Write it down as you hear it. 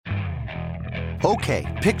Okay,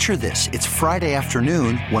 picture this. It's Friday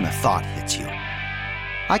afternoon when a thought hits you.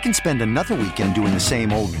 I can spend another weekend doing the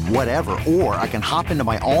same old whatever, or I can hop into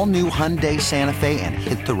my all-new Hyundai Santa Fe and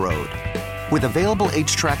hit the road. With available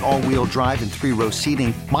H-Track all-wheel drive and 3-row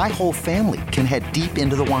seating, my whole family can head deep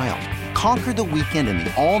into the wild. Conquer the weekend in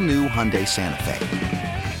the all-new Hyundai Santa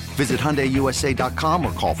Fe. Visit HyundaiUSA.com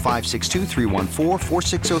or call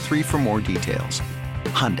 562-314-4603 for more details.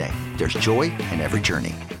 Hyundai, there's joy in every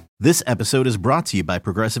journey. This episode is brought to you by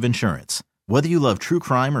Progressive Insurance. Whether you love true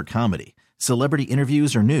crime or comedy, celebrity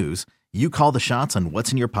interviews or news, you call the shots on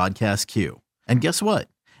what's in your podcast queue. And guess what?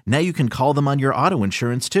 Now you can call them on your auto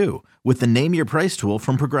insurance too with the Name Your Price tool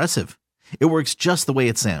from Progressive. It works just the way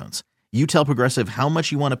it sounds. You tell Progressive how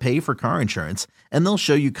much you want to pay for car insurance, and they'll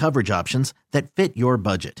show you coverage options that fit your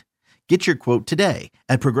budget. Get your quote today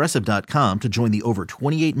at Progressive.com to join the over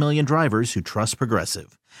 28 million drivers who trust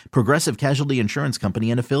Progressive. Progressive Casualty Insurance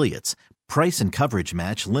Company and Affiliates. Price and coverage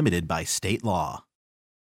match limited by state law.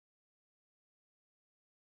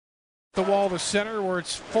 The wall to center where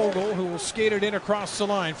it's Fogle who will skate it in across the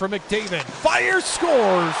line for McDavid. Fires,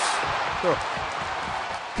 scores!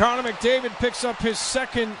 Connor McDavid picks up his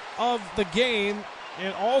second of the game,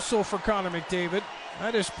 and also for Connor McDavid,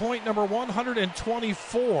 that is point number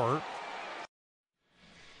 124.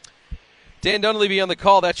 Dan Dunleavy on the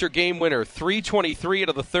call. That's your game winner. 3:23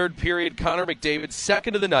 into the third period. Connor McDavid,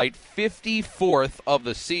 second of the night, 54th of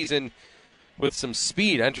the season, with some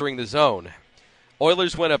speed entering the zone.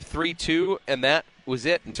 Oilers went up 3-2, and that was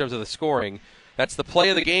it in terms of the scoring. That's the play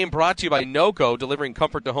of the game, brought to you by NOCO, delivering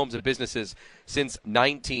comfort to homes and businesses since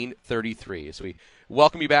 1933. As we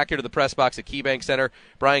welcome you back here to the press box at KeyBank Center,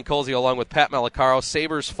 Brian Colzio along with Pat Malacaro.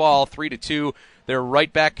 Sabres fall 3-2. They're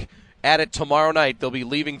right back at it tomorrow night. They'll be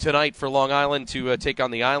leaving tonight for Long Island to take on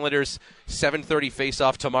the Islanders. 7:30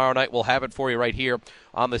 face-off tomorrow night. We'll have it for you right here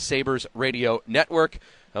on the Sabres Radio Network.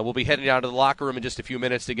 We'll be heading down to the locker room in just a few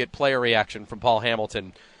minutes to get player reaction from Paul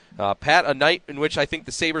Hamilton. Pat, a night in which I think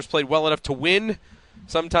the Sabres played well enough to win.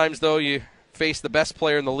 Sometimes, though, you face the best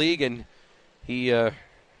player in the league, and he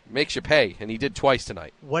makes you pay, and he did twice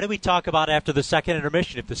tonight. What did we talk about after the second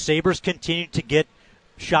intermission? If the Sabres continued to get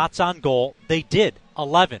shots on goal, they did,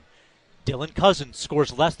 11. Dylan Cousins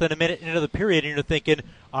scores less than a minute into the period, and you're thinking,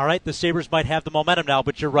 all right, the Sabres might have the momentum now,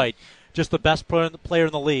 but you're right. Just the best player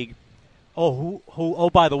in the league.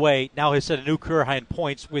 Oh, by the way, now has set a new career high in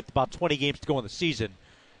points with about 20 games to go in the season.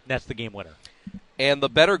 And that's the game winner. And the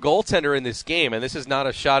better goaltender in this game, and this is not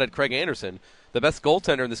a shot at Craig Anderson, the best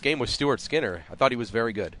goaltender in this game was Stuart Skinner. I thought he was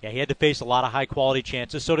very good. Yeah, he had to face a lot of high-quality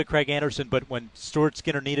chances. So did Craig Anderson, but when Stuart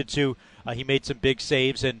Skinner needed to, he made some big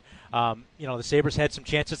saves. And, the Sabres had some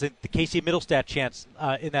chances. The Casey Middlestat chance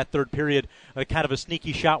in that third period, kind of a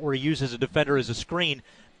sneaky shot where he uses a defender as a screen.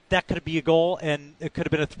 That could be a goal, and it could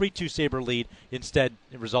have been a 3-2 Sabre lead. Instead,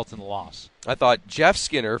 it results in the loss. I thought Jeff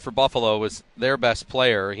Skinner for Buffalo was their best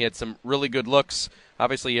player. He had some really good looks.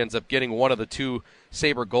 Obviously, he ends up getting one of the two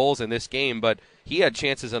Sabre goals in this game, but he had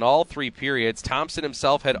chances in all three periods. Thompson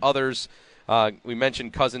himself had others. We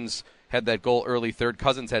mentioned Cousins had that goal early third.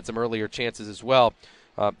 Cousins had some earlier chances as well.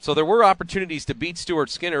 So there were opportunities to beat Stuart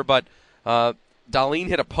Skinner, but Dahlin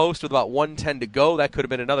hit a post with about 1:10 to go. That could have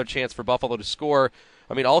been another chance for Buffalo to score.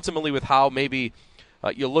 I mean, ultimately with how maybe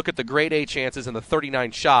you look at the grade A chances and the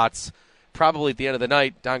 39 shots, probably at the end of the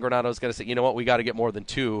night, Don Granato's going to say, you know what, we got to get more than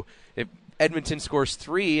two. If Edmonton scores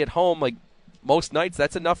 3 at home, like most nights,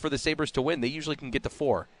 that's enough for the Sabres to win. They usually can get to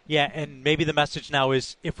 4. Yeah, and maybe the message now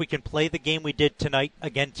is if we can play the game we did tonight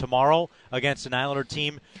again tomorrow against an Islander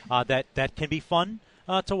team that can be fun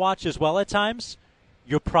to watch as well at times,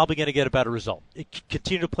 you're probably going to get a better result.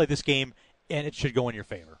 Continue to play this game, and it should go in your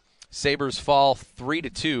favor. Sabres fall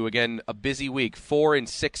 3-2. Again, a busy week.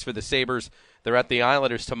 4-6 for the Sabres. They're at the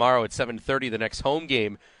Islanders tomorrow at 7:30. The next home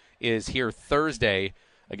game is here Thursday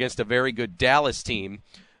against a very good Dallas team.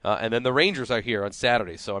 And then the Rangers are here on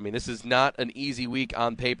Saturday. So, I mean, this is not an easy week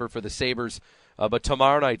on paper for the Sabres. But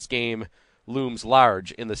tomorrow night's game looms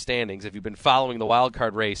large in the standings. If you've been following the wild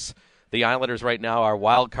card race, the Islanders right now are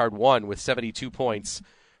wild card 1 with 72 points,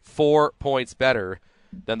 4 points better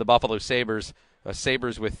than the Buffalo Sabres.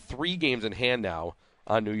 Sabres with 3 games in hand now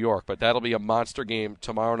on New York. But that'll be a monster game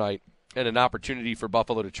tomorrow night and an opportunity for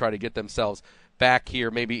Buffalo to try to get themselves back here,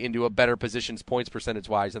 maybe into a better positions points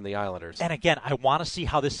percentage-wise than the Islanders. And again, I want to see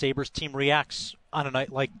how this Sabres team reacts on a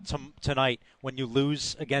night like tonight when you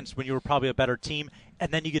lose against when you were probably a better team,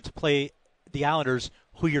 and then you get to play the Islanders,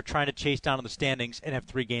 who you're trying to chase down in the standings and have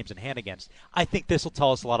 3 games in hand against. I think this will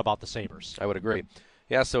tell us a lot about the Sabres. I would agree.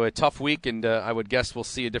 Yeah, so a tough week, and I would guess we'll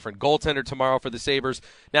see a different goaltender tomorrow for the Sabres.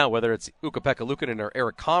 Now, whether it's Ukko-Pekka Luukkonen or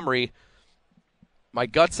Eric Comrie, my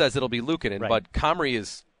gut says it'll be Luukkonen, Right. but Comrie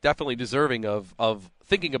is definitely deserving of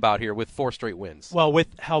thinking about here with 4 straight wins. Well,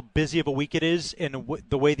 with how busy of a week it is and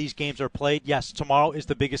the way these games are played, yes, tomorrow is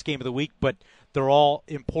the biggest game of the week, but they're all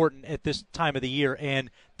important at this time of the year, and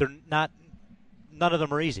they're not. None of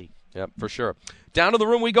them are easy. Yep, for sure. Down to the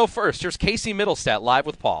room we go first. Here's Casey Middlestat live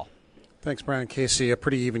with Paul. Thanks, Brian. Casey, a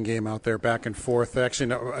pretty even game out there, back and forth.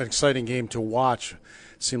 Actually, an exciting game to watch.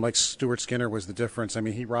 It seemed like Stuart Skinner was the difference. I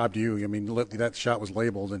mean, he robbed you. I mean, that shot was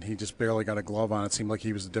labeled, and he just barely got a glove on it. It seemed like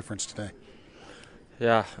he was the difference today.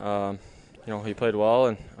 Yeah, he played well,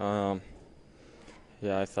 and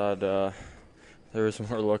I thought there was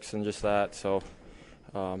more looks than just that. So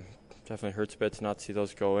definitely hurts a bit to not see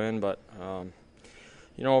those go in, but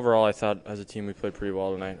overall, I thought as a team we played pretty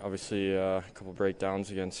well tonight. Obviously, a couple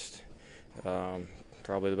breakdowns against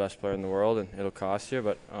probably the best player in the world, and it'll cost you.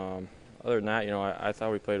 But other than that, I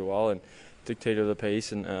thought we played well and dictated the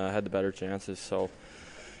pace and had the better chances. So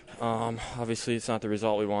obviously, it's not the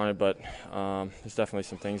result we wanted, but there's definitely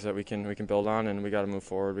some things that we can build on, and we got to move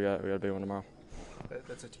forward. We got a big one tomorrow.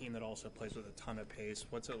 That's a team that also plays with a ton of pace.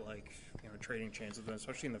 What's it like, trading chances,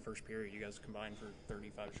 especially in the first period? You guys combined for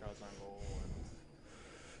 35 shots on goal.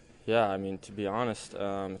 Yeah, I mean, to be honest,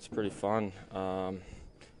 it's pretty fun.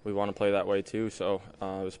 We want to play that way too, so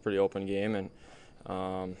it was a pretty open game. And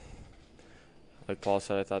like Paul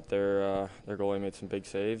said, I thought their goalie made some big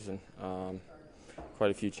saves and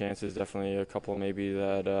quite a few chances. Definitely a couple maybe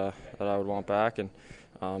that I would want back, and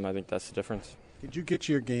I think that's the difference. Did you get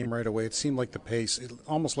to your game right away? It seemed like the pace. It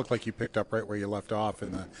almost looked like you picked up right where you left off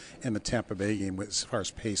in the Tampa Bay game as far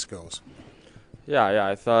as pace goes. Yeah.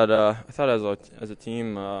 I thought as a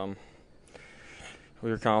team, we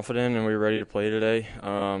were confident and we were ready to play today.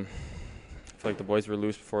 I feel like the boys were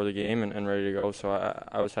loose before the game and ready to go, so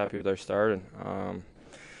I was happy with our start. And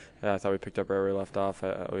I thought we picked up right where we left off.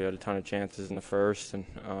 We had a ton of chances in the first, and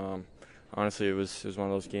honestly, it was one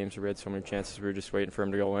of those games where we had so many chances we were just waiting for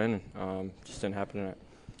him to go in, and just didn't happen tonight.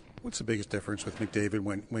 What's the biggest difference with McDavid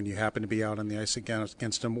when you happen to be out on the ice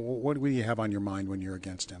against him? What do you have on your mind when you're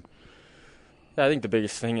against him? Yeah, I think the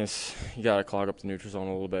biggest thing is you got to clog up the neutral zone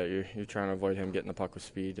a little bit. You're trying to avoid him getting the puck with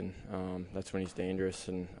speed, and that's when he's dangerous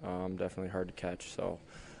and definitely hard to catch. So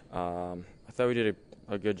I thought we did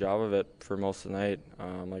a good job of it for most of the night.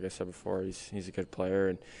 Like I said before, he's a good player,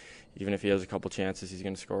 and even if he has a couple chances, he's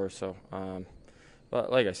going to score. So, but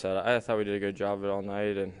like I said, I thought we did a good job of it all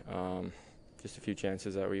night, and just a few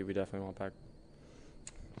chances that we definitely want back.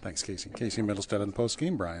 Thanks, Casey. Casey Middlestat on the post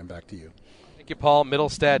game. Brian, back to you. Thank you, Paul.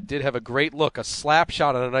 Middlestat did have a great look, a slap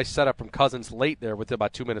shot on a nice setup from Cousins late there with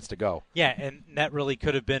about 2 minutes to go. Yeah, and that really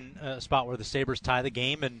could have been a spot where the Sabres tie the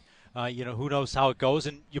game, and who knows how it goes,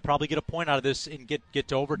 and you probably get a point out of this and get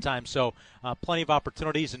to overtime. So plenty of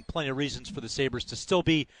opportunities and plenty of reasons for the Sabres to still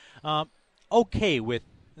be okay with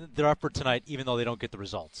their effort tonight, even though they don't get the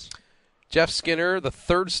results. Jeff Skinner, the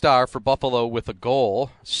third star for Buffalo with a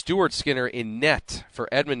goal. Stuart Skinner in net for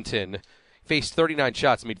Edmonton. Faced 39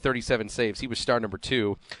 shots, made 37 saves. He was star number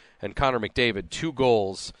 2. And Connor McDavid, 2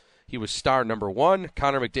 goals. He was star number 1.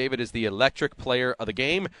 Connor McDavid is the electric player of the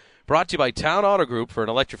game. Brought to you by Town Auto Group. For an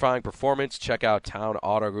electrifying performance, check out Town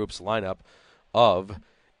Auto Group's lineup of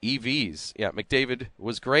EVs. Yeah, McDavid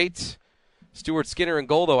was great. Stuart Skinner in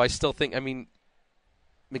goal, though, I still think,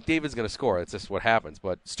 McDavid's going to score. It's just what happens.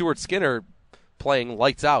 But Stuart Skinner playing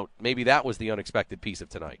lights out, maybe that was the unexpected piece of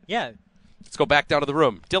tonight. Yeah. Let's go back down to the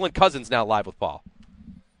room. Dylan Cousins now live with Paul.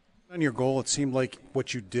 On your goal, it seemed like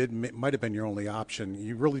what you did might have been your only option.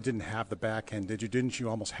 You really didn't have the backhand, did you? Didn't you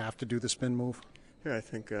almost have to do the spin move? Yeah, I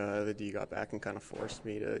think the D got back and kind of forced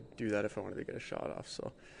me to do that if I wanted to get a shot off.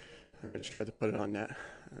 So I just tried to put it on net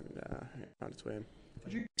and found its way in.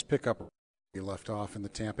 Did you just pick up where you left off in the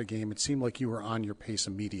Tampa game? It seemed like you were on your pace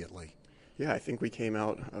immediately. Yeah, I think we came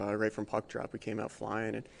out right from puck drop. We came out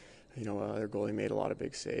flying, and their goalie made a lot of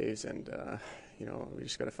big saves, and we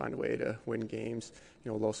just got to find a way to win games.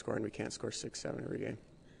 Low scoring, we can't score 6-7 every game.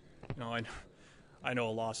 I know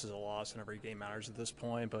a loss is a loss, and every game matters at this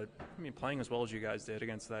point. But playing as well as you guys did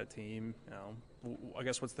against that team, I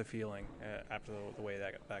guess what's the feeling after the way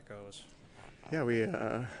that goes? Yeah,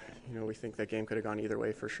 we think that game could have gone either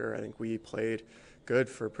way for sure. I think we played good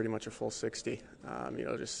for pretty much a full 60.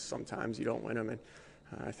 Just sometimes you don't win them, and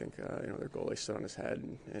I think their goalie stood on his head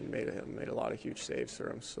and made a lot of huge saves for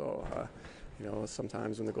him. So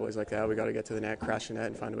sometimes when the goalie's like that, we got to get to the net, crash the net,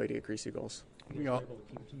 and find a way to get greasy goals. You were able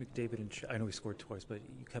to keep McDavid in check. I know he scored twice, but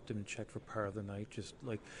you kept him in check for part of the night. Just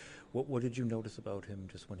like, what did you notice about him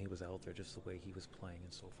just when he was out there, just the way he was playing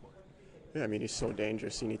and so forth? Yeah, he's so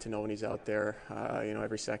dangerous. You need to know when he's out there,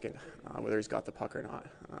 every second, whether he's got the puck or not.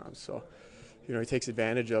 So he takes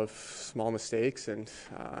advantage of small mistakes, and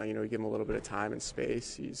you give him a little bit of time and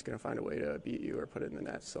space, he's going to find a way to beat you or put it in the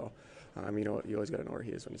net. So, you always got to know where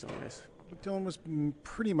he is when he's on ice. Dylan was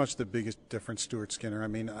pretty much the biggest difference, Stuart Skinner. I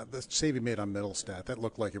mean, the save he made on Middlestat, that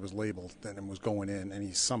looked like it was labeled and was going in, and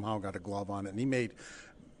he somehow got a glove on it. And he made,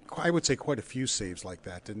 I would say, quite a few saves like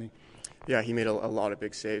that, didn't he? Yeah, he made a lot of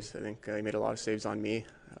big saves. I think he made a lot of saves on me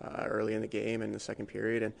early in the game in the second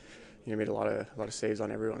period, and he made a lot of saves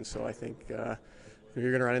on everyone. So I think you're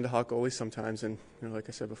going to run into hot goalies sometimes, and like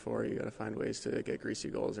I said before, you got to find ways to get greasy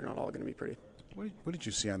goals. They're not all going to be pretty. What did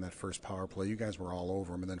you see on that first power play? You guys were all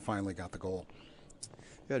over him, and then finally got the goal.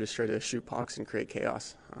 Yeah, just try to shoot pucks and create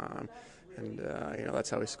chaos. That's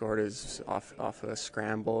how he scored, is off a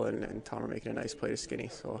scramble and Tomer making a nice play to Skinny.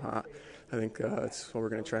 So I think that's what we're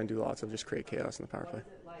going to try and do lots of, just create chaos in the power play. Is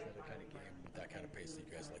that the kind of game with that kind of pace that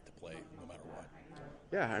you guys like to play no matter what?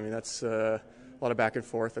 Yeah, I mean, that's a lot of back and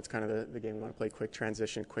forth. That's kind of the game we want to play, quick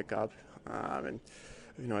transition, quick up. I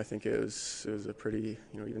think it was a pretty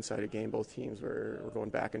even-sided game. Both teams were going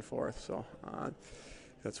back and forth. So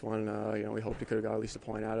that's one we hoped we could have got at least a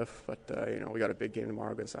point out of. But we got a big game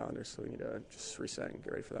tomorrow against Islanders, so we need to just reset and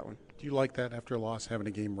get ready for that one. Do you like that after a loss, having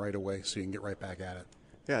a game right away so you can get right back at it?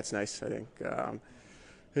 Yeah, it's nice. I think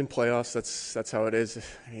in playoffs, that's how it is.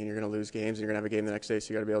 I mean, you're going to lose games, and you're going to have a game the next day,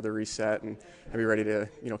 so you got to be able to reset and be ready to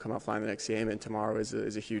come out flying the next game. And tomorrow is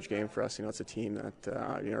a huge game for us. It's a team that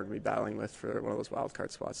you're going to be battling with for one of those wild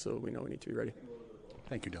card spots, so we know we need to be ready.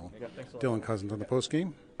 Thank you, Dylan. Dylan Cousins on the post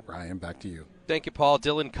game. Ryan, back to you. Thank you, Paul.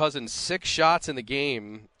 Dylan Cousins, 6 shots in the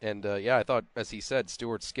game, and I thought, as he said,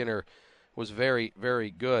 Stuart Skinner was very,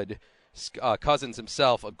 very good. Cousins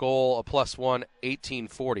himself, a goal, a +1,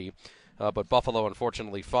 1840. But Buffalo,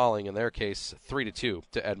 unfortunately, falling, in their case, 3-2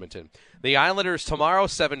 to Edmonton. The Islanders tomorrow,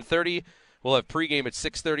 7:30. We'll have pregame at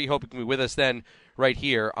 6:30. Hope you can be with us then right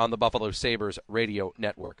here on the Buffalo Sabres radio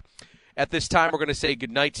network. At this time, we're going to say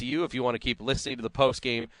goodnight to you. If you want to keep listening to the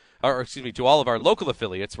postgame, to all of our local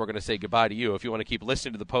affiliates, we're going to say goodbye to you. If you want to keep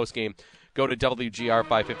listening to the postgame, go to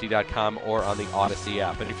WGR550.com or on the Odyssey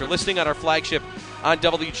app. And if you're listening on our flagship on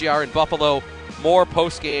WGR in Buffalo, more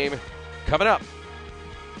postgame coming up.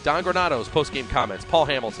 Don Granato's postgame comments. Paul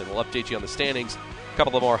Hamilton will update you on the standings. A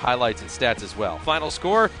couple of more highlights and stats as well. Final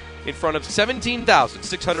score in front of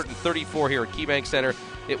 17,634 here at KeyBank Center.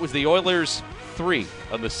 It was the Oilers 3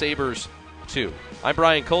 and the Sabres 2. I'm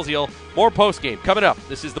Brian Koziel. More postgame coming up.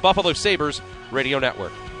 This is the Buffalo Sabres Radio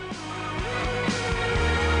Network.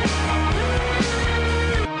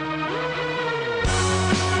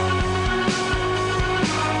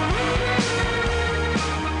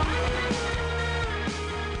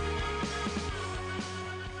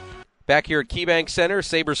 Back here at KeyBank Center,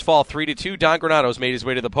 Sabres fall 3-2. Don Granato's made his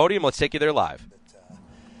way to the podium. Let's take you there live.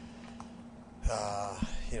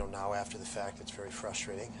 Now after the fact, it's very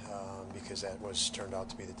frustrating because that turned out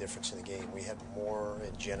to be the difference in the game. We had more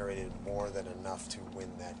and generated more than enough to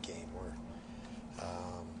win that game.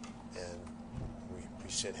 And we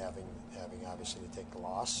sit having obviously to take the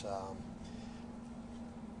loss.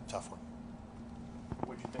 Tough one.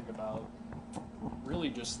 What did you think about really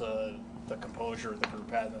just the composure the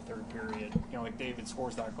group had in the third period? David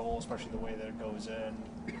scores that goal, especially the way that it goes in.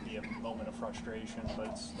 It'd be a moment of frustration, but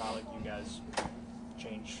it's not like you guys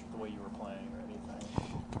changed the way you were playing or anything.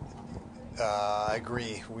 I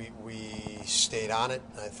agree. We stayed on it.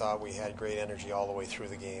 I thought we had great energy all the way through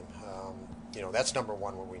the game. That's number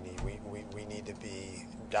one what we need. We need to be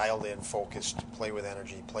dialed in, focused, play with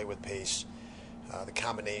energy, play with pace. The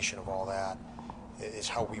combination of all that is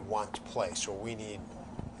how we want to play. So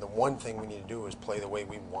the one thing we need to do is play the way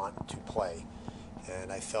we want to play.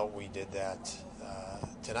 And I felt we did that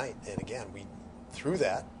tonight. And again, through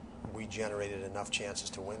that, we generated enough chances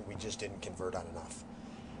to win. We just didn't convert on enough.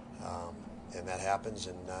 And that happens,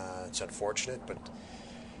 and it's unfortunate, but,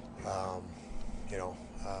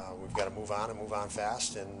 we've got to move on and move on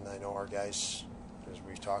fast. And I know our guys, as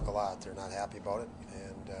we've talked a lot, they're not happy about it,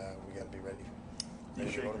 and we got to be ready. You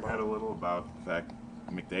shake your head a little about the fact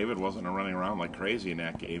McDavid wasn't running around like crazy in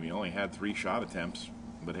that game. He only had 3 shot attempts,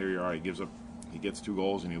 but here you are. He gets 2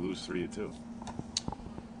 goals and you lose 3-2.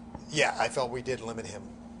 Yeah, I felt we did limit him.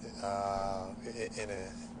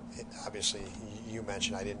 Obviously, you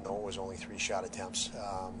mentioned I didn't know it was only 3 shot attempts,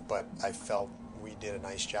 but I felt we did a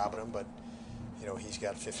nice job on him. But he's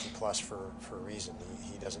got 50 plus for a reason.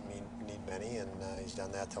 He doesn't need many, and he's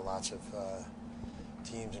done that to lots of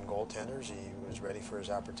teams and goaltenders. He was ready for his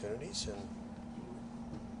opportunities, and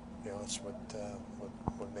it's what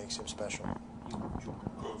makes him special.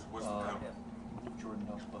 Jordan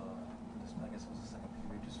up, I guess it was the second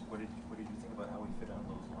period. Just what did you think about how he fit on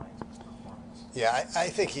those lines in his performance? Yeah, I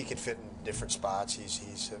think he could fit in different spots.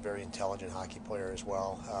 He's a very intelligent hockey player as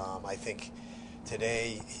well. I think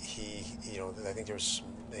today I think there was some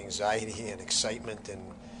anxiety and excitement, and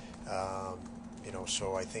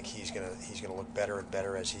so I think he's gonna look better and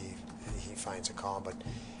better as he finds a calm. But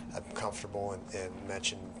I'm comfortable and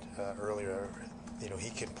mentioned earlier,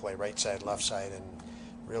 he can play right side, left side, and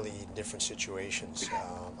really in different situations,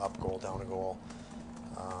 up goal, down a goal.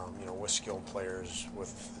 With skilled players, with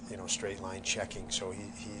straight line checking. So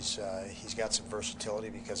he's got some versatility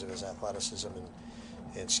because of his athleticism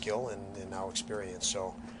and skill and now experience.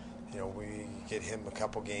 So we get him a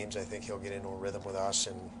couple games. I think he'll get into a rhythm with us,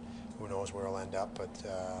 and who knows where he'll end up. But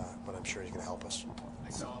I'm sure he's going to help us. I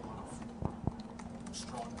saw a lot of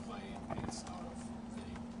strong play and pace out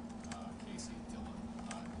of Casey and Dylan.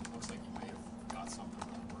 It looks like you may have got something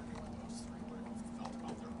working with those three. What have you felt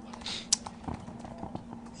about their play?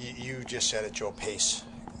 You just said it, Joe. Pace.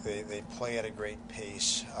 They play at a great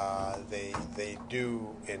pace. They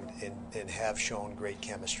do and have shown great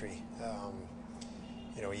chemistry.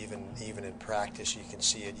 Even in practice, you can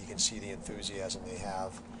see it. You can see the enthusiasm they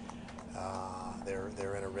have.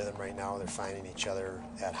 They're in a rhythm right now. They're finding each other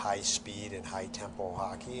at high speed and high tempo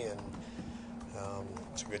hockey, and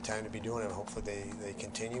it's a good time to be doing it. Hopefully they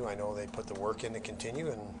continue. I know they put the work in to continue,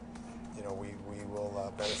 and we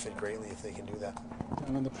will benefit greatly if they can do that.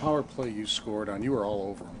 And on the power play you scored on, you were all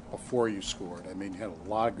over them before you scored. I mean, you had a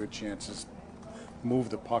lot of good chances, move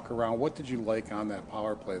the puck around. What did you like on that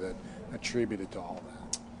power play that attributed to all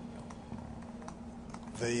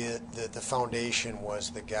that? The foundation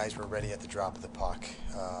was the guys were ready at the drop of the puck.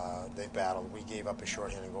 They battled. We gave up a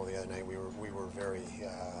shorthanded goal the other night. We were very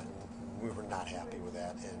we were not happy with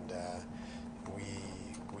that, and we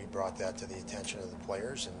brought that to the attention of the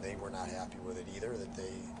players, and they were not happy with it either that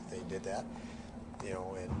they did that.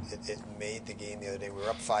 And it made the game the other day. We were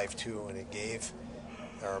up 5-2, and it gave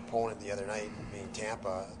our opponent the other night, being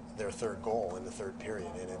Tampa, their third goal in the third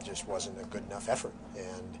period, and it just wasn't a good enough effort.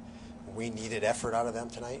 And we needed effort out of them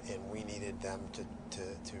tonight, and we needed them to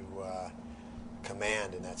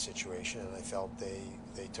command in that situation, and I felt they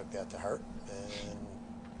took that to heart and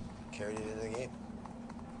carried it into the game.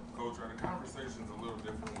 Coach, are the conversations a little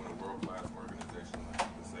different when a world-class organization like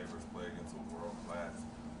the Sabres play against a world-class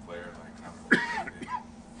player like Conor?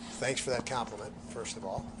 Thanks for that compliment, first of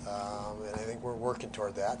all, and I think we're working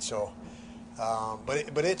toward that. So,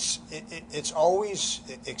 but it's always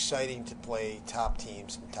exciting to play top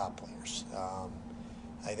teams and top players.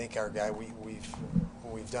 I think our guy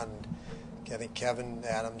we've done. I think Kevin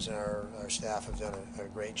Adams and our staff have done a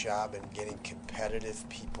great job in getting competitive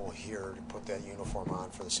people here to put that uniform on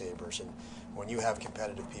for the Sabres. And when you have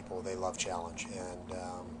competitive people, they love challenge. And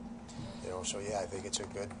so yeah, I think it's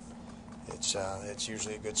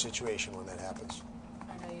usually a good situation when that happens.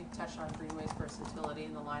 I know you touched on Greenway's versatility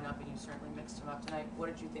in the lineup, and you certainly mixed him up tonight. What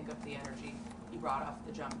did you think of the energy he brought off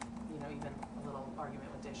the jump? Even a little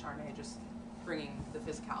argument with Descharnais, just bringing the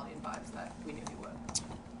physicality and vibes that we knew he would.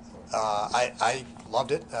 I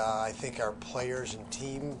loved it. I think our players and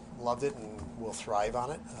team loved it and will thrive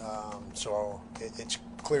on it. So it's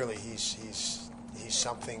clearly he's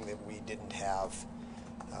something that we didn't have.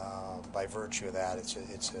 By virtue of that, it's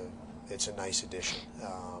a nice addition.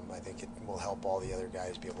 I think it will help all the other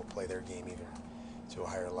guys be able to play their game even to a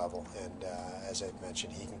higher level. And as I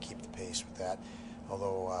mentioned, he can keep the pace with that.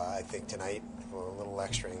 Although I think tonight, a little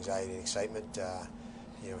extra anxiety and excitement.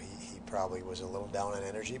 He probably was a little down on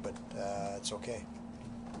energy, but it's okay.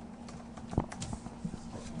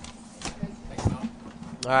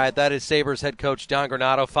 All right, that is Sabres head coach Don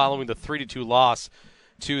Granato following the 3-2 loss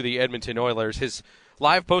to the Edmonton Oilers. His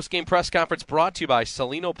live post-game press conference brought to you by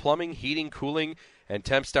Salino Plumbing, Heating, Cooling, and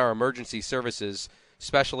Tempstar Emergency Services,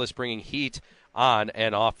 specialists bringing heat on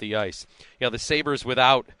and off the ice. The Sabres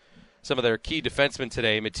without some of their key defensemen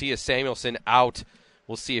today. Mattias Samuelsson out.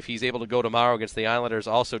 We'll see if he's able to go tomorrow against the Islanders.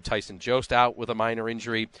 Also, Tyson Jost out with a minor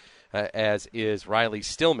injury, as is Riley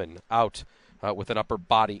Stillman out with an upper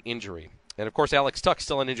body injury. And, of course, Alex Tuch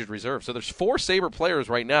still on injured reserve. So there's 4 Sabre players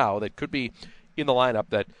right now that could be in the lineup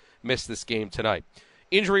that missed this game tonight.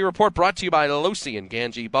 Injury report brought to you by Losi and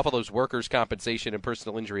Ganji, Buffalo's workers' compensation and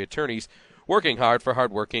personal injury attorneys, working hard for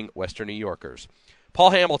hardworking Western New Yorkers.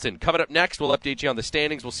 Paul Hamilton, coming up next, we'll update you on the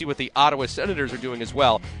standings. We'll see what the Ottawa Senators are doing as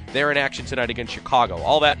well. They're in action tonight against Chicago.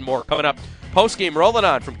 All that and more coming up. Post-game rolling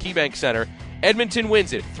on from KeyBank Center. Edmonton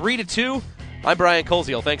wins it 3-2. I'm Brian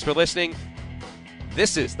Koziel. Thanks for listening.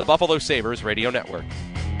 This is the Buffalo Sabres Radio Network.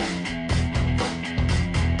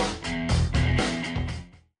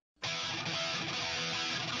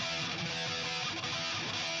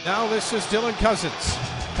 Now this is Dylan Cozens.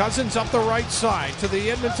 Cousins up the right side to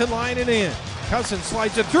the Edmonton line and in. Cousins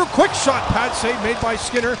slides it through. Quick shot. Pad save made by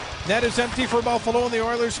Skinner. Net is empty for Buffalo, and the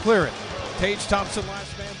Oilers clear it. Tage Thompson,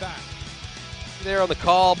 last man back. There on the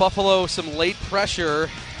call, Buffalo, some late pressure,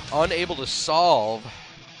 unable to solve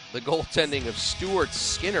the goaltending of Stuart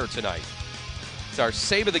Skinner tonight. It's our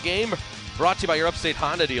save of the game, brought to you by your Upstate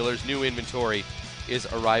Honda dealers. New inventory is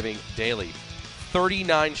arriving daily.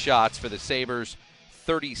 39 shots for the Sabres,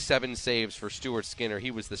 37 saves for Stuart Skinner. He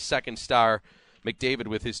was the second star. McDavid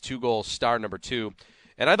with his 2-goal star number 2.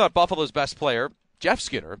 And I thought Buffalo's best player, Jeff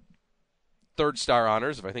Skinner, third star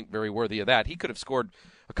honors, I think very worthy of that. He could have scored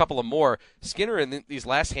a couple of more. Skinner in these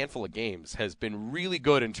last handful of games has been really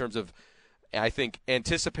good in terms of, I think,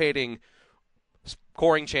 anticipating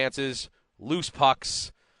scoring chances, loose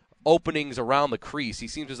pucks, openings around the crease. He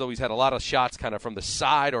seems as though he's had a lot of shots kind of from the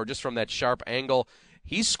side or just from that sharp angle.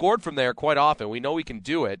 He's scored from there quite often. We know he can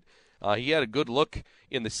do it. He had a good look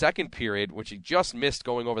in the second period, which he just missed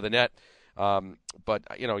going over the net. But,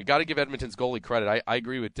 you know, you got to give Edmonton's goalie credit. I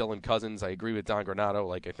agree with Dylan Cousins. I agree with Don Granato.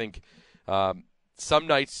 Like, I think some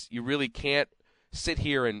nights you really can't sit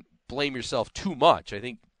here and blame yourself too much. I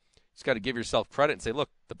think you just got to give yourself credit and say, look,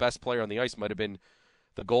 the best player on the ice might have been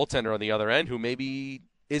the goaltender on the other end, who maybe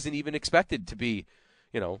isn't even expected to be,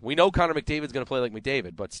 you know, we know Connor McDavid's going to play like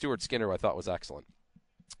McDavid, but Stuart Skinner I thought was excellent.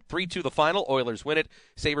 3-2 the final. Oilers win it.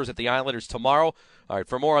 Sabres at the Islanders tomorrow. All right,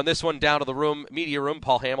 for more on this one, down to the room, media room,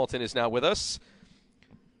 Paul Hamilton is now with us.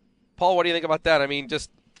 Paul, what do you think about that? I mean,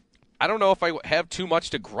 I don't know if I have too much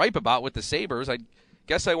to gripe about with the Sabres. I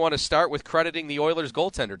guess I want to start with crediting the Oilers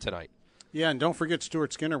goaltender tonight. Yeah, and don't forget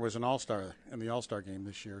Stuart Skinner was an All-Star in the All-Star game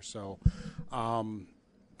this year. So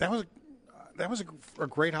that was a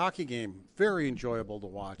great hockey game. Very enjoyable to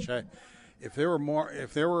watch. If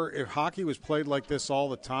hockey was played like this all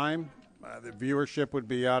the time, the viewership would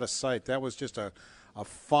be out of sight. That was just a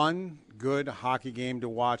fun, good hockey game to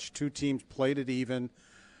watch. Two teams played it even.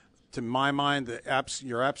 To my mind,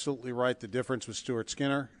 you're absolutely right. The difference was Stuart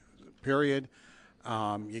Skinner, period.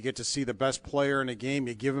 You get to see the best player in a game.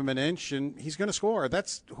 You give him an inch, and he's going to score.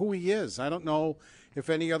 That's who he is. I don't know if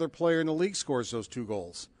any other player in the league scores those 2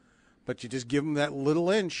 goals. But you just give him that little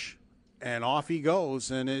inch, and off he goes,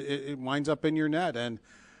 and it winds up in your net. And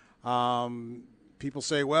people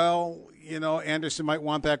say, well, you know, Anderson might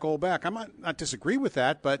want that goal back. I might not disagree with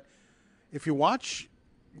that, but if you watch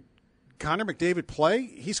Connor McDavid play,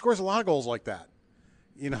 he scores a lot of goals like that,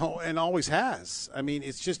 you know, and always has. I mean,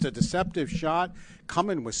 it's just a deceptive shot,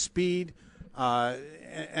 coming with speed,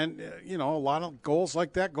 and you know, a lot of goals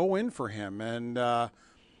like that go in for him. And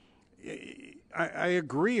I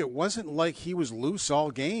agree. It wasn't like he was loose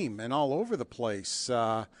all game and all over the place.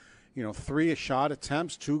 3 shot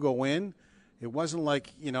attempts, 2 go in. It wasn't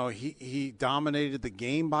like, you know, he dominated the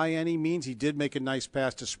game by any means. He did make a nice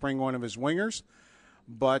pass to spring one of his wingers.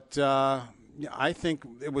 But I think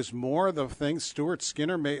it was more of the thing. Stuart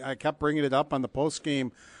Skinner, I kept bringing it up on the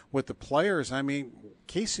postgame with the players. I mean,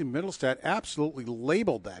 Casey Middlestat absolutely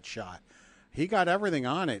labeled that shot. He got everything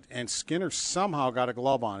on it, and Skinner somehow got a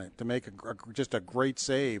glove on it to make just a great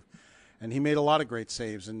save. And he made a lot of great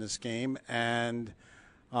saves in this game. And,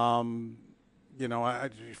 full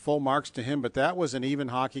marks to him. But that was an even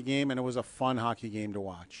hockey game, and it was a fun hockey game to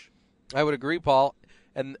watch. I would agree, Paul.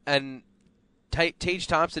 And Tage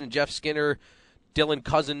Thompson and Jeff Skinner, Dylan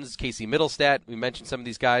Cousins, Casey Middlestat, we mentioned some of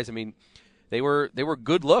these guys. I mean, they were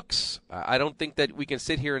good looks. I don't think that we can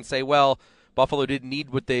sit here and say, well, Buffalo didn't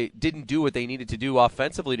do what they needed to do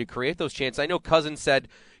offensively to create those chances. I know Cousins said,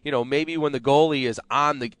 you know, maybe when the goalie is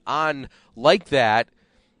on like that,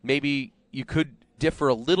 maybe you could differ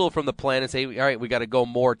a little from the plan and say, all right, we got to go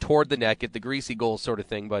more toward the net, get the greasy goal sort of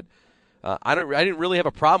thing. But I didn't really have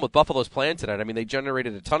a problem with Buffalo's plan tonight. I mean, they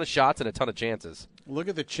generated a ton of shots and a ton of chances. Look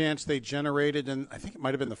at the chance they generated, and I think it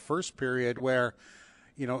might have been the first period where,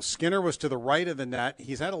 you know, Skinner was to the right of the net.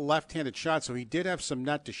 He's had a left-handed shot, so he did have some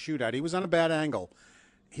net to shoot at. He was on a bad angle.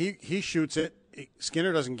 He shoots it.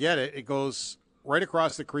 Skinner doesn't get it. It goes right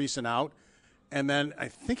across the crease and out. And then I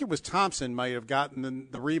think it was Thompson might have gotten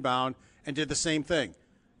the rebound and did the same thing.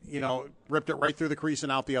 You know, ripped it right through the crease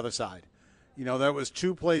and out the other side. You know, that was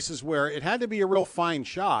 2 places where it had to be a real fine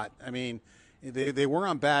shot. I mean, they were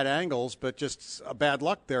on bad angles, but just a bad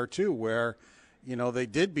luck there too, where, you know, they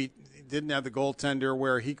didn't have the goaltender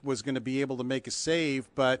where he was going to be able to make a save,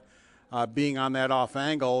 but being on that off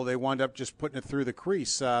angle, they wound up just putting it through the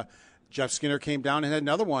crease. Jeff Skinner came down and had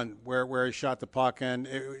another one where he shot the puck, and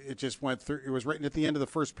it just went through. It was right at the end of the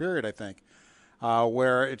first period, I think,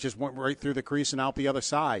 where it just went right through the crease and out the other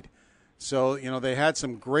side. So, you know, they had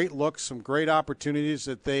some great looks, some great opportunities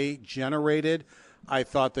that they generated. I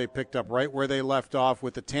thought they picked up right where they left off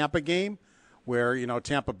with the Tampa game, where,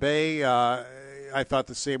 Tampa Bay, I thought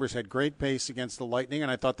the Sabres had great pace against the Lightning,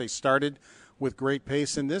 and I thought they started with great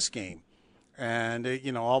pace in this game. And,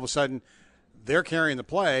 all of a sudden they're carrying the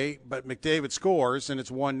play, but McDavid scores, and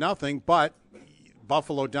it's 1-0, but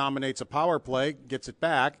Buffalo dominates a power play, gets it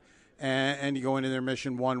back, and you go into their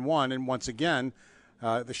mission 1-1. And once again,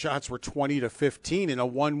 the shots were 20-15 in a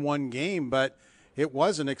 1-1 game, but it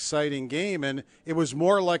was an exciting game, and it was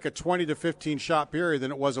more like a 20-15 shot period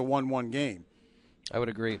than it was a 1-1 game. I would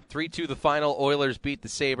agree. 3-2 the final. Oilers beat the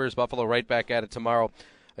Sabres. Buffalo right back at it tomorrow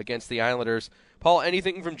against the Islanders. Paul,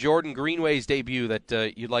 anything from Jordan Greenway's debut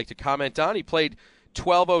that you'd like to comment on? He played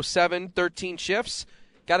 12:07, 13 shifts.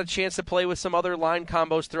 Got a chance to play with some other line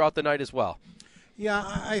combos throughout the night as well. Yeah,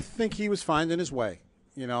 I think he was finding his way.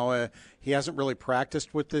 He hasn't really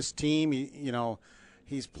practiced with this team.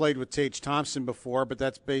 He's played with Tage Thompson before, but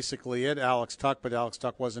that's basically it. Alex Tuch, but Alex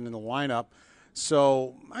Tuch wasn't in the lineup.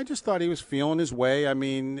 So I just thought he was feeling his way. I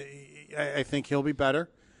mean, I think he'll be better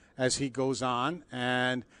as he goes on,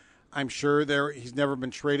 and I'm sure he's never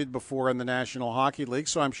been traded before in the National Hockey League,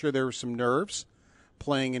 so I'm sure there were some nerves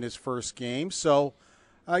playing in his first game. So,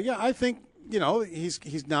 I think,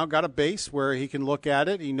 he's now got a base where he can look at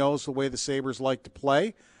it. He knows the way the Sabres like to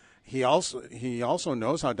play. He also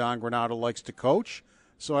knows how Don Granato likes to coach.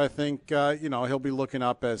 So I think, he'll be looking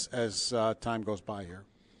up as time goes by here.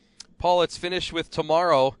 Paul, let's finish with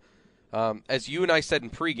tomorrow. As you and I said in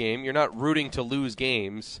pregame, you're not rooting to lose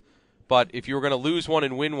games. But if you were going to lose one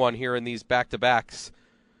and win one here in these back-to-backs,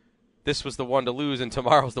 this was the one to lose and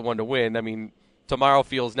tomorrow's the one to win. I mean, tomorrow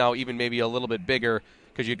feels now even maybe a little bit bigger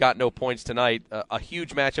because you got no points tonight. A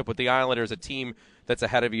huge matchup with the Islanders, a team that's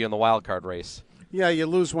ahead of you in the wild card race. Yeah, you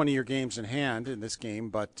lose one of your games in hand in this game,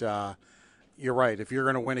 but you're right. If you're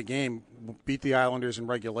going to win a game, beat the Islanders in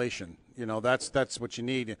regulation. That's what you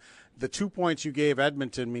need. The 2 points you gave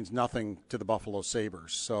Edmonton means nothing to the Buffalo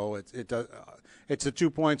Sabres. So it's the 2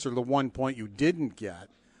 points or the 1 point you didn't get,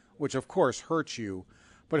 which of course hurts you.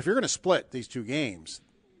 But if you're going to split these two games,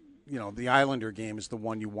 the Islander game is the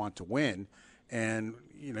one you want to win, and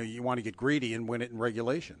you want to get greedy and win it in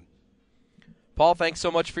regulation. Paul, thanks so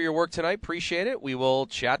much for your work tonight. Appreciate it. We will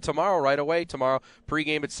chat tomorrow right away. Tomorrow,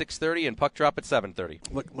 pregame at 6:30 and puck drop at 7:30.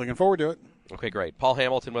 Looking forward to it. Okay, great. Paul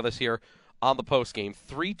Hamilton with us here on the postgame.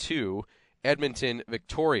 3-2, Edmonton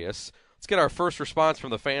victorious. Let's get our first response from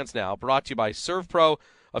the fans now. Brought to you by ServPro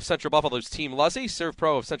of Central Buffalo's Team Luzzy.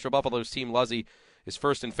 ServPro of Central Buffalo's Team Luzzy is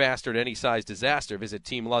first and faster to any size disaster. Visit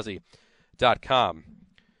teamluzzy.com.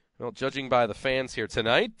 Well, judging by the fans here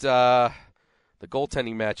tonight, the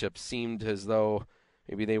goaltending matchup seemed as though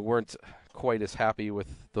maybe they weren't quite as happy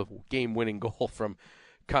with the game-winning goal from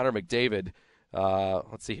Connor McDavid.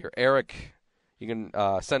 Let's see here. Eric, you can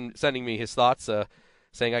sending me his thoughts,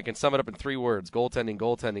 saying I can sum it up in 3 words: goaltending,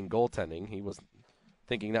 goaltending, goaltending. He was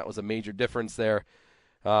thinking that was a major difference there.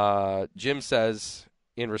 Jim says,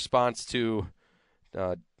 in response to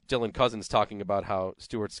Dylan Cousins talking about how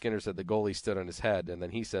Stuart Skinner said the goalie stood on his head, and then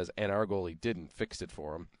he says, and our goalie didn't, fixed it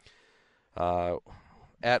for him.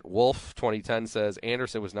 At Wolf 2010 says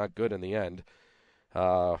Anderson was not good in the end.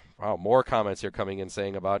 Wow, more comments here coming in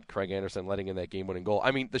saying about Craig Anderson letting in that game-winning goal.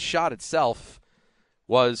 I mean, the shot itself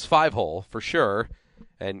was 5-hole for sure,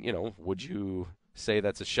 and would you say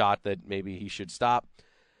that's a shot that maybe he should stop?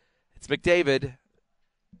 It's McDavid.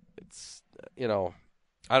 It's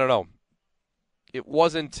I don't know. It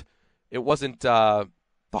wasn't the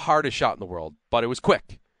hardest shot in the world, but it was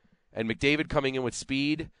quick, and McDavid coming in with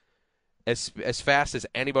speed. As fast as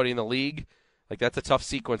anybody in the league, like that's a tough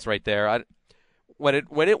sequence right there. When it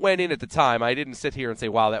went in at the time, I didn't sit here and say,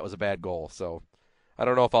 "Wow, that was a bad goal." So I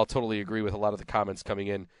don't know if I'll totally agree with a lot of the comments coming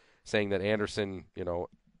in saying that Anderson.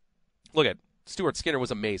 Look at Stuart Skinner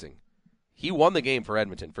was amazing. He won the game for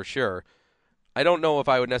Edmonton for sure. I don't know if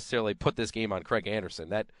I would necessarily put this game on Craig Anderson.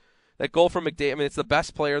 That goal from McDavid. I mean, it's the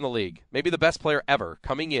best player in the league, maybe the best player ever,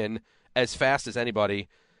 coming in as fast as anybody.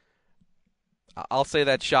 I'll say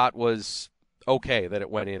that shot was okay that it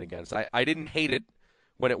went in against. I didn't hate it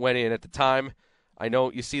when it went in at the time. I know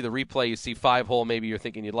you see the replay, you see 5-hole, maybe you're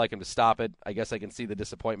thinking you'd like him to stop it. I guess I can see the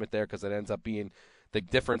disappointment there because it ends up being the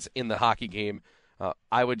difference in the hockey game.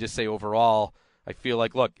 I would just say overall, I feel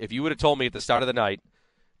like, look, if you would have told me at the start of the night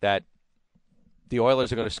that the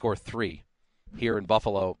Oilers are going to score 3 here in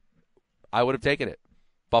Buffalo, I would have taken it.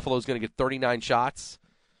 Buffalo's going to get 39 shots.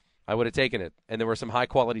 I would have taken it. And there were some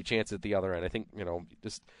high-quality chances at the other end. I think,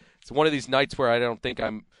 just it's one of these nights where I don't think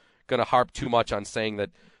I'm going to harp too much on saying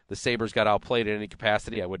that the Sabres got outplayed in any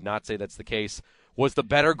capacity. I would not say that's the case. Was the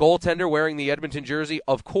better goaltender wearing the Edmonton jersey?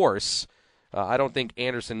 Of course. I don't think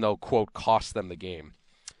Anderson, though, quote, cost them the game.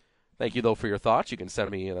 Thank you, though, for your thoughts. You can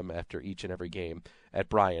send me them after each and every game at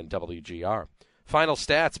Brian WGR. Final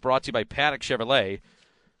stats brought to you by Paddock Chevrolet,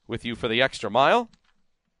 with you for the extra mile.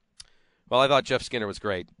 Well, I thought Jeff Skinner was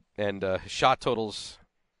great, and shot totals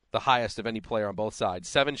the highest of any player on both sides.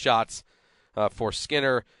 7 shots for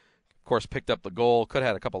Skinner. Of course, picked up the goal. Could have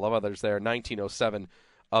had a couple of others there. 19:07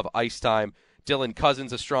 of ice time. Dylan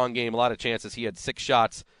Cousins, a strong game. A lot of chances. He had 6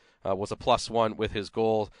 shots. Was a +1 with his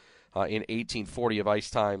goal in 18:40 of ice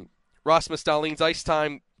time. Rasmus Dahlin's ice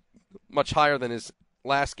time much higher than his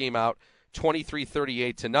last game out.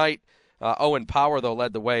 23:38 tonight. Owen Power, though,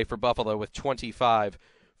 led the way for Buffalo with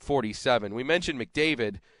 25:47. We mentioned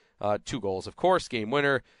McDavid, 2 goals, of course, game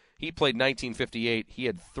winner. He played 19:58. He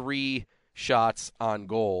had 3 shots on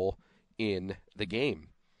goal in the game.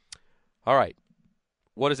 All right.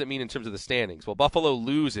 What does it mean in terms of the standings? Well, Buffalo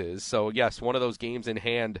loses, so yes, one of those games in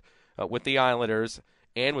hand with the Islanders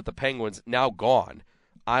and with the Penguins now gone.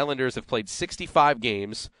 Islanders have played 65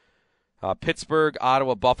 games. Pittsburgh,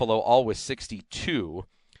 Ottawa, Buffalo, all with 62.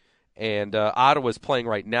 And Ottawa's playing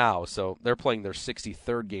right now, so they're playing their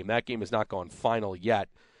 63rd game. That game has not gone final yet.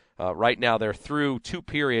 Right now they're through 2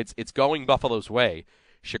 periods. It's going Buffalo's way.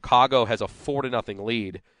 Chicago has a 4-0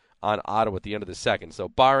 lead on Ottawa at the end of the second. So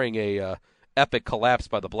barring a epic collapse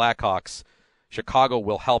by the Blackhawks, Chicago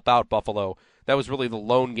will help out Buffalo. That was really the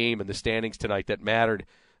lone game in the standings tonight that mattered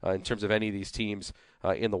in terms of any of these teams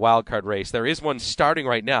in the wild card race. There is one starting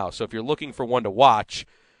right now, so if you're looking for one to watch,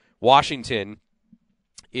 Washington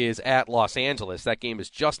is at Los Angeles. That game is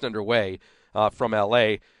just underway from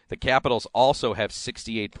L.A. The Capitals also have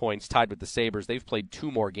 68 points, tied with the Sabres. They've played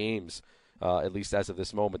 2 more games, at least as of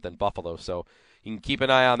this moment, than Buffalo. So you can keep an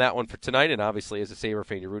eye on that one for tonight, and obviously as a Sabre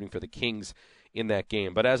fan, you're rooting for the Kings in that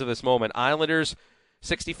game. But as of this moment, Islanders,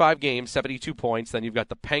 65 games, 72 points. Then you've got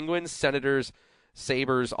the Penguins, Senators,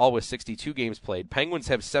 Sabres, all with 62 games played. Penguins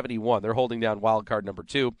have 71. They're holding down wild card number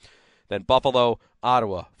 2. Then Buffalo,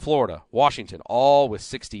 Ottawa, Florida, Washington, all with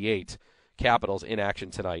 68. Capitals in action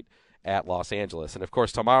tonight at Los Angeles. And, of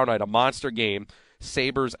course, tomorrow night, a monster game,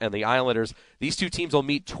 Sabres and the Islanders. These 2 teams will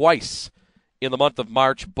meet twice in the month of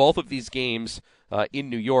March. Both of these games in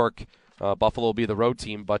New York. Buffalo will be the road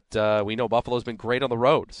team, but we know Buffalo's been great on the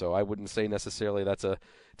road, so I wouldn't say necessarily that's a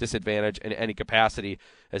disadvantage in any capacity.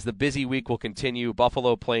 As the busy week will continue,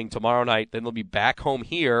 Buffalo playing tomorrow night, then they'll be back home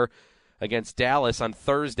here against Dallas on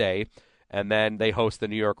Thursday, and then they host the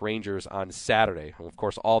New York Rangers on Saturday. And of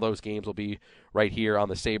course, all those games will be right here on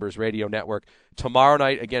the Sabres Radio Network. Tomorrow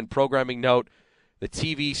night, again, programming note, the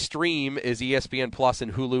TV stream is ESPN Plus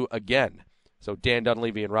and Hulu again. So Dan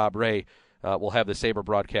Dunleavy and Rob Ray will have the Sabre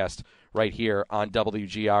broadcast right here on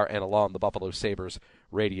WGR and along the Buffalo Sabres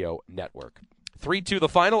Radio Network. 3-2 the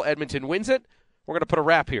final. Edmonton wins it. We're going to put a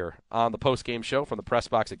wrap here on the post-game show from the press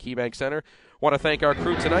box at KeyBank Center. Want to thank our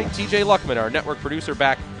crew tonight. TJ Luckman, our network producer,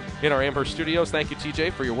 back in our Amherst studios. Thank you,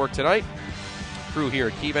 TJ, for your work tonight. Crew here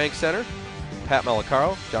at KeyBank Center. Pat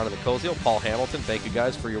Malacaro, Jonathan Koziel, Paul Hamilton, thank you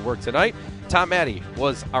guys for your work tonight. Tom Maddie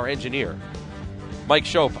was our engineer. Mike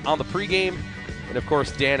Shope on the pregame, and, of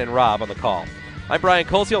course, Dan and Rob on the call. I'm Brian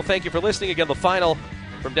Koziel. Thank you for listening. Again, the final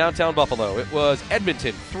from downtown Buffalo. It was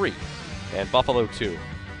Edmonton 3 and Buffalo 2.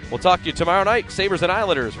 We'll talk to you tomorrow night, Sabres and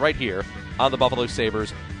Islanders, right here on the Buffalo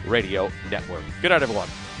Sabres Radio Network. Good night, everyone.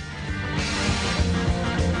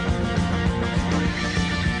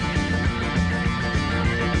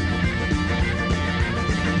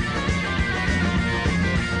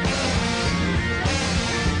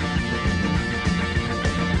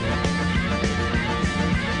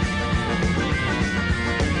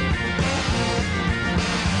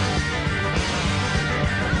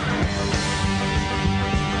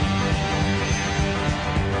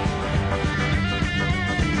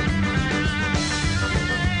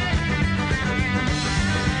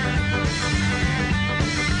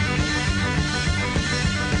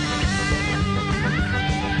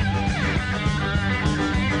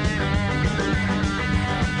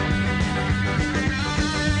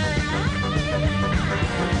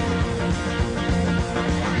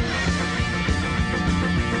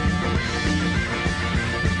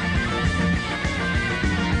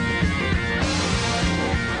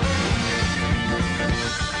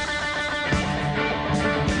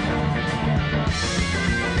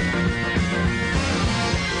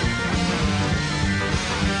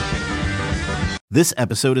 This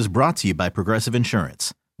episode is brought to you by Progressive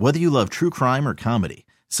Insurance. Whether you love true crime or comedy,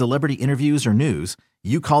 celebrity interviews or news,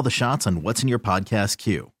 you call the shots on what's in your podcast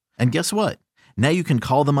queue. And guess what? Now you can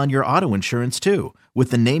call them on your auto insurance too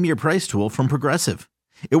with the Name Your Price tool from Progressive.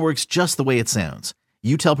 It works just the way it sounds.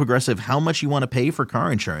 You tell Progressive how much you want to pay for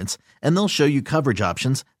car insurance, and they'll show you coverage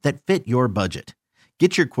options that fit your budget.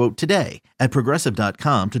 Get your quote today at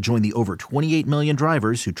Progressive.com to join the over 28 million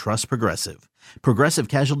drivers who trust Progressive. Progressive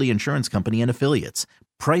Casualty Insurance Company and Affiliates.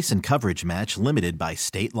 Price and coverage match limited by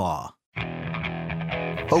state law.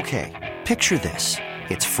 Okay, picture this.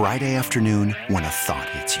 It's Friday afternoon when a thought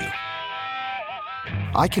hits you.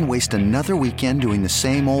 I can waste another weekend doing the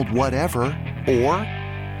same old whatever, or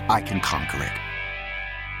I can conquer it.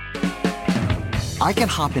 I can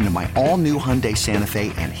hop into my all-new Hyundai Santa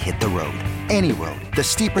Fe and hit the road. Any road. The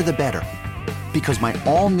steeper, the better. Because my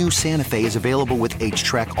all-new Santa Fe is available with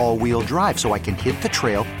H-Track all-wheel drive, so I can hit the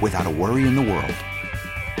trail without a worry in the world.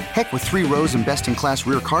 Heck, with 3 rows and best-in-class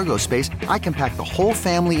rear cargo space, I can pack the whole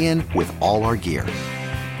family in with all our gear.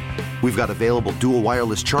 We've got available dual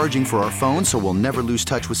wireless charging for our phones, so we'll never lose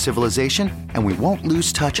touch with civilization, and we won't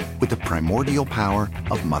lose touch with the primordial power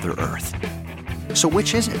of Mother Earth. So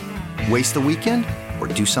which is it? Waste the weekend or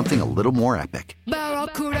do something a little more epic?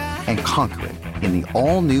 And conquer it in the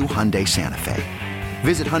all-new Hyundai Santa Fe.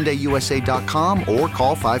 Visit HyundaiUSA.com or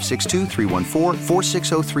call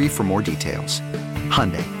 562-314-4603 for more details.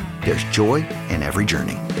 Hyundai, there's joy in every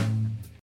journey.